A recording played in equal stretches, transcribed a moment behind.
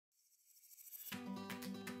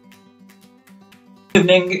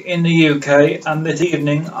Evening in the UK, and this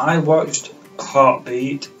evening I watched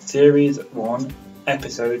Heartbeat Series 1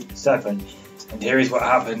 Episode 7, and here is what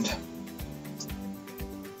happened.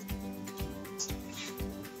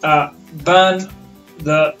 Ban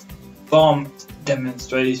the bomb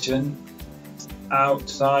demonstration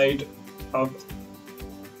outside of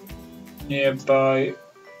nearby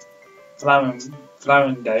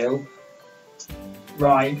Fylingdales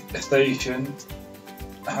rail station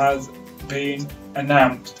has been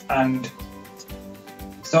announced, and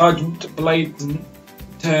Sergeant Blaketon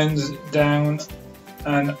turns down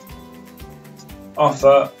an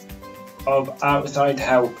offer of outside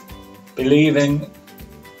help, believing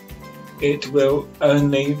it will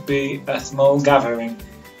only be a small gathering,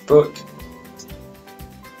 but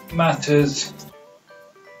matters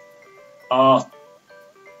are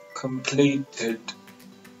completed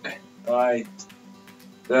by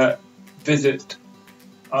the visit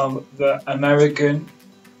of the American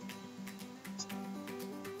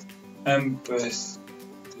ambassador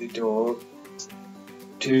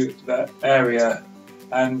to the area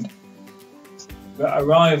and the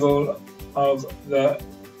arrival of the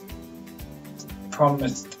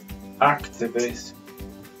promised activist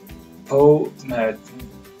Paul Melthorn.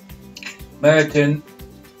 Melthorn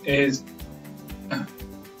is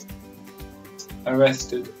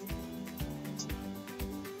arrested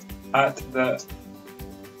at the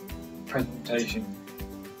concentration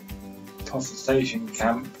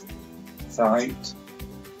camp site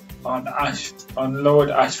on Lord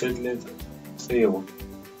Ashfordly's field,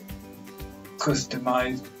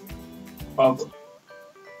 customized of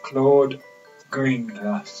Claude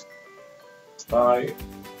Greengrass by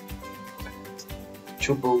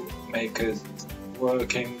troublemakers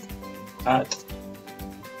working at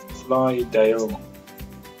Fylingdales.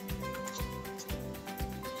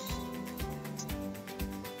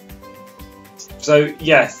 So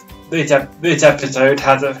yes, this episode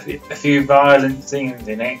has a few violent scenes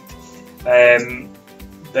in it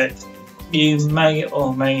that you may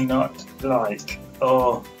or may not like,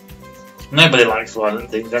 or nobody likes violent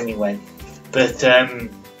things anyway. But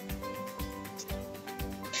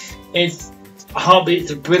it's Heartbeat's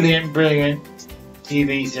a brilliant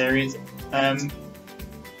TV series.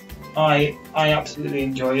 I absolutely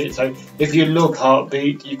enjoy it. So if you love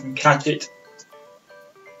Heartbeat, you can catch it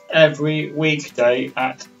every weekday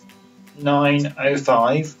at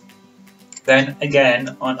 9:05, then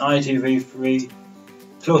again on ITV3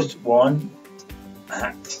 plus 1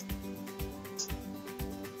 at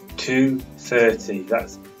 2:30.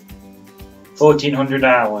 That's 1400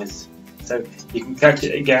 hours. So you can catch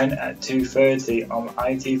it again at 2:30 on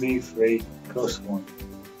ITV3 plus 1.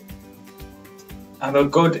 Have a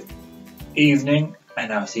good evening,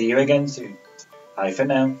 and I'll see you again soon. Bye for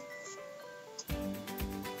now.